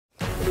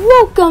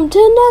Welcome to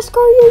the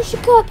Nascar Yoshi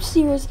Cup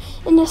Series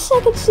in the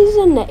second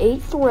season, the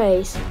 8th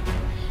race.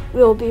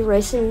 We will be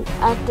racing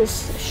at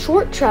this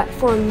short track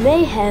for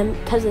Mayhem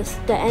because it's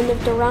the end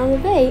of the round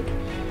of 8.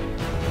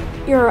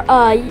 Your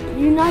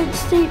United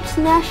States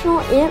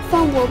National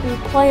Anthem will be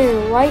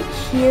playing right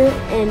here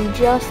in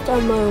just a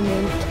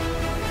moment.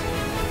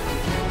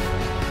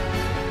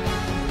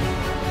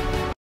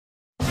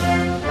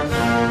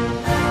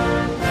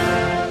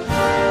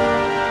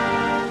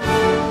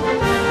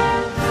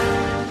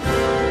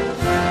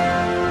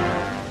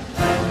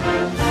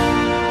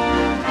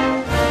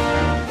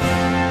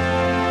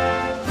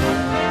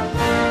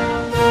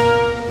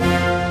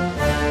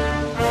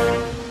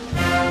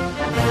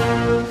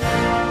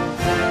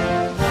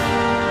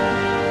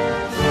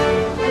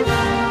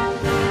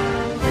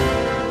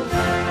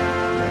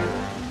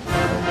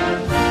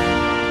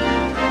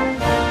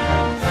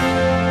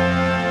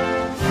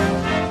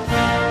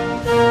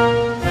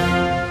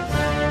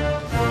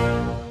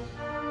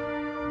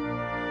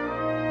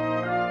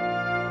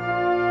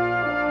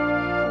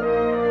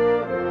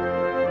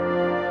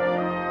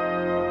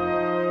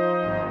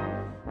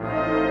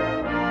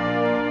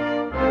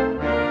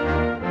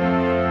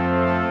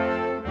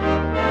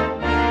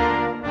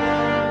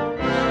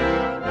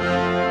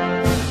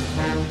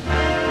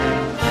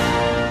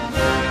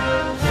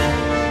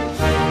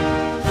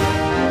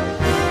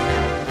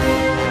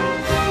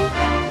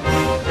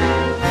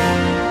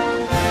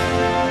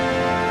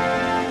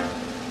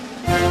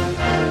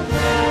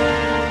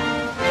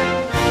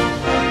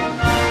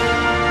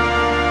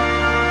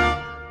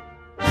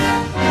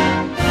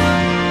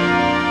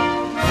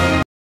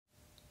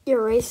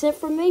 Your race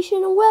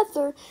information and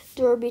weather.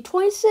 There will be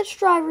 26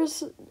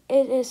 drivers.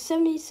 It is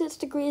 76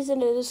 degrees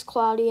and it is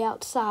cloudy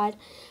outside.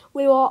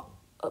 We will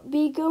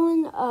be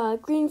going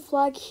green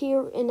flag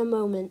here in a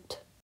moment.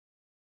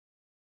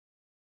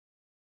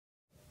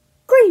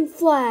 Green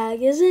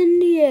flag is in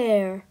the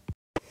air.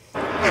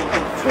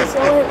 Just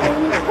a little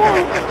in the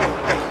back.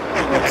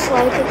 Looks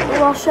like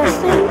Ross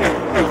Chastain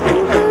and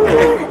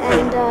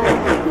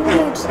he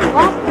leads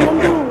lap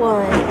number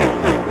 1.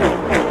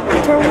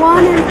 Turn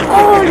 1 and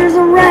oh, there's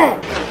a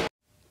wreck!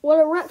 What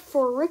a wreck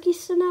for Ricky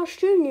Stenhouse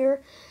Jr.,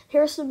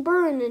 Harrison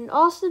Burton, and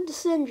Austin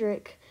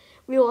DeCindric.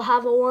 We will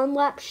have a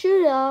one-lap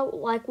shootout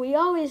like we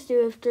always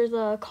do if there's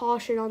a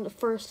caution on the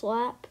first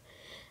lap.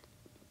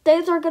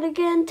 Things are going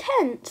to get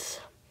intense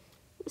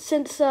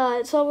since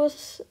it's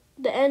almost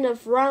the end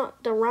of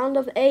the round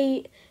of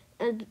 8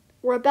 and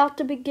we're about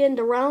to begin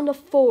the round of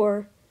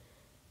 4.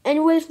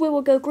 Anyways, we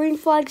will go green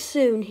flag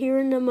soon, here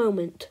in a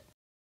moment.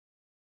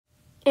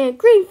 And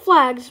green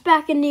flag's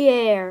back in the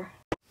air.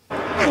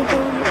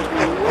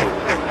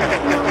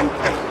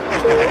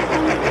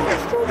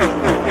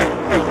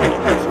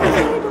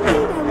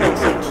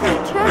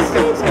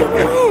 Chastain's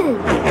gonna win.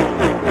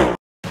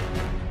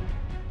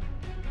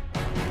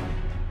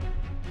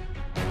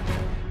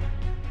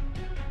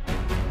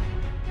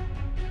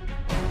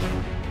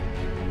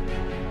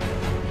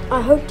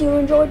 I hope you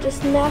enjoyed this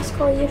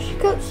NASCAR Yoshi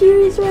Cup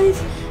Series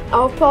race.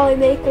 I'll probably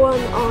make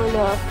one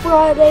on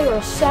Friday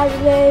or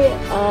Saturday.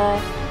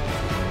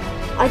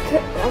 I'm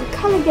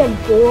kind of getting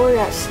bored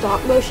at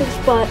stop motions,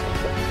 but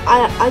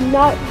I'm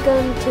not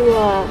going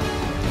to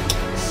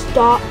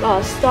stop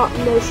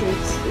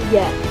motions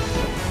yet.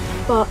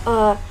 But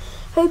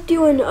hope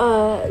you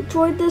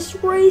enjoyed this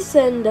race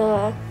and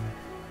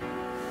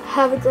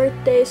have a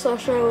great day /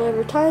 night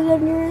whatever time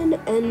zone you're in.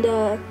 And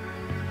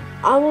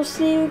I will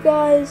see you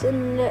guys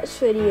in the next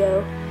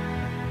video.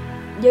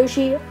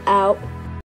 Yoshi out.